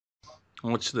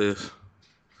What's this?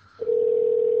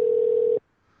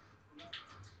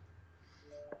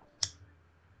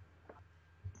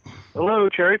 Hello,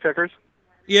 cherry pickers.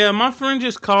 Yeah, my friend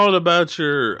just called about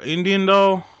your Indian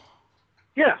doll.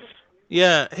 Yes.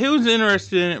 Yeah, he was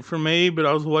interested in it for me, but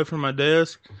I was away from my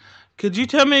desk. Could you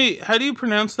tell me, how do you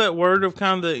pronounce that word of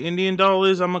kind of the Indian doll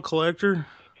is? I'm a collector.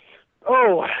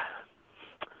 Oh,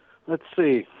 let's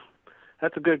see.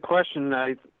 That's a good question.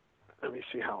 Let me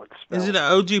see how it's Is it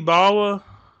spelled. a Ojibawa?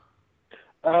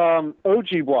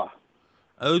 Ojibwa.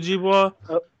 Ojibawa?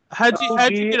 O O How'd you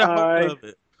G get a hold I. of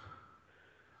it?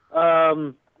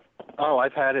 Um. Oh,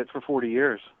 I've had it for 40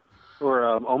 years, or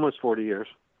almost 40 years.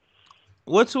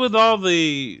 What's with all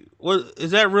the, what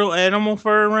is that, real animal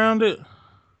fur around it?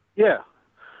 Yeah.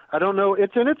 I don't know.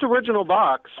 It's in its original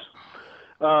box.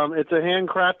 It's a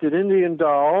handcrafted Indian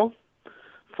doll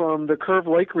from the Curve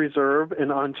Lake Reserve in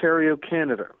Ontario,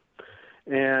 Canada,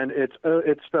 and it's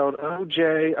spelled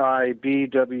Ojibwa.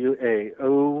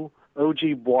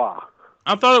 Ojibwa.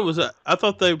 I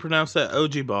thought they pronounced that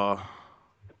Ojibawa.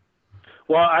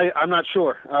 Well, I'm not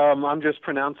sure. I'm just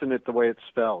pronouncing it the way it's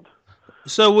spelled.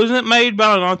 So wasn't it made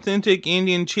by an authentic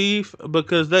Indian chief?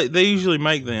 Because they usually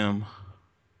make them.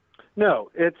 No,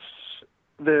 it's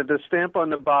the stamp on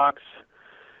the box.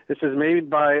 It says made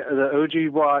by the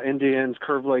Ojibwa Indians,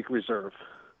 Curve Lake Reserve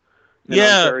in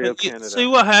Yeah, Ontario, but see Canada.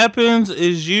 what happens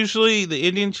is usually the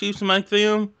Indian chiefs make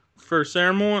them for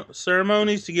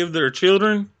ceremonies to give their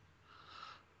children.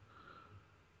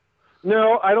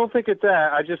 No, I don't think it's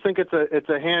that. I just think it's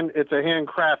a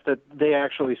handcraft that they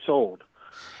actually sold.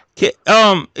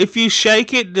 If you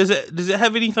shake it, does it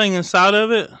have anything inside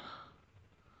of it?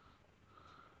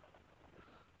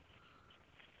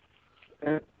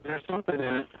 And there's something in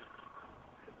it.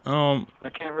 Um, I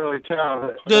can't really tell.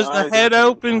 The does the eyes head aren't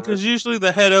really open? on it. Because usually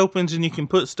the head opens and you can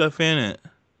put stuff in it.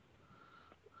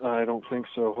 I don't think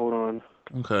so. Hold on.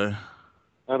 Okay.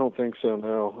 I don't think so.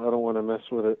 No, I don't want to mess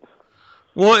with it.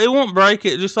 Well, it won't break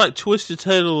it. Just like twist its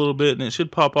head a little bit and it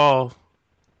should pop off.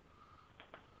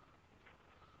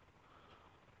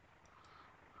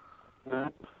 No,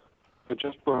 I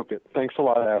just broke it. Thanks a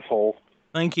lot, asshole.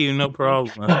 Thank you. No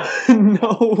problem.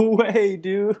 No way,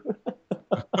 dude.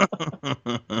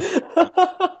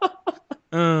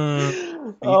 uh,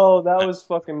 Oh, that was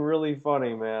fucking really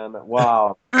funny, man.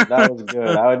 Wow, that was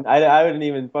good. I wouldn't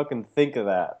even fucking think of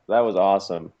that. That was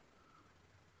awesome.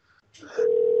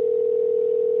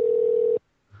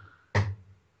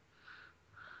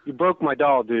 You broke my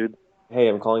doll, dude. Hey,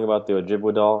 I'm calling about the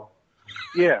Ojibwa doll.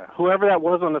 Yeah, whoever that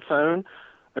was on the phone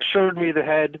assured me the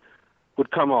head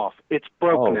would come off. It's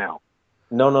broke Oh, now.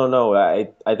 no, no, no.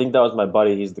 I think that was my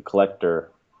buddy. He's the collector.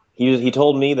 He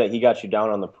told me that he got you down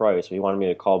on the price. So he wanted me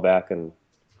to call back and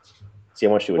see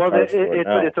how much you would Well, charge for it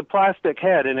now. it's a plastic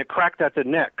head, and it cracked at the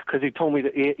neck because he told me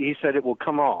that he said it will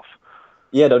come off.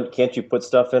 Yeah, can't you put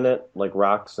stuff in it like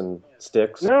rocks and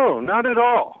sticks? No, not at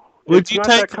all. It's would you not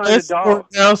that take kind of less for it doll.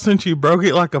 now since you broke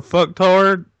it like a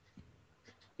fucktard?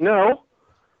 No.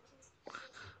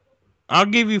 I'll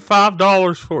give you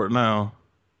 $5 for it now.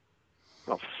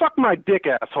 Oh, suck my dick,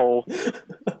 asshole.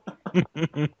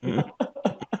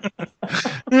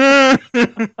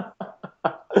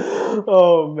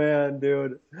 Oh man,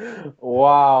 dude.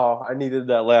 Wow, I needed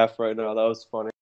that laugh right now. That was funny.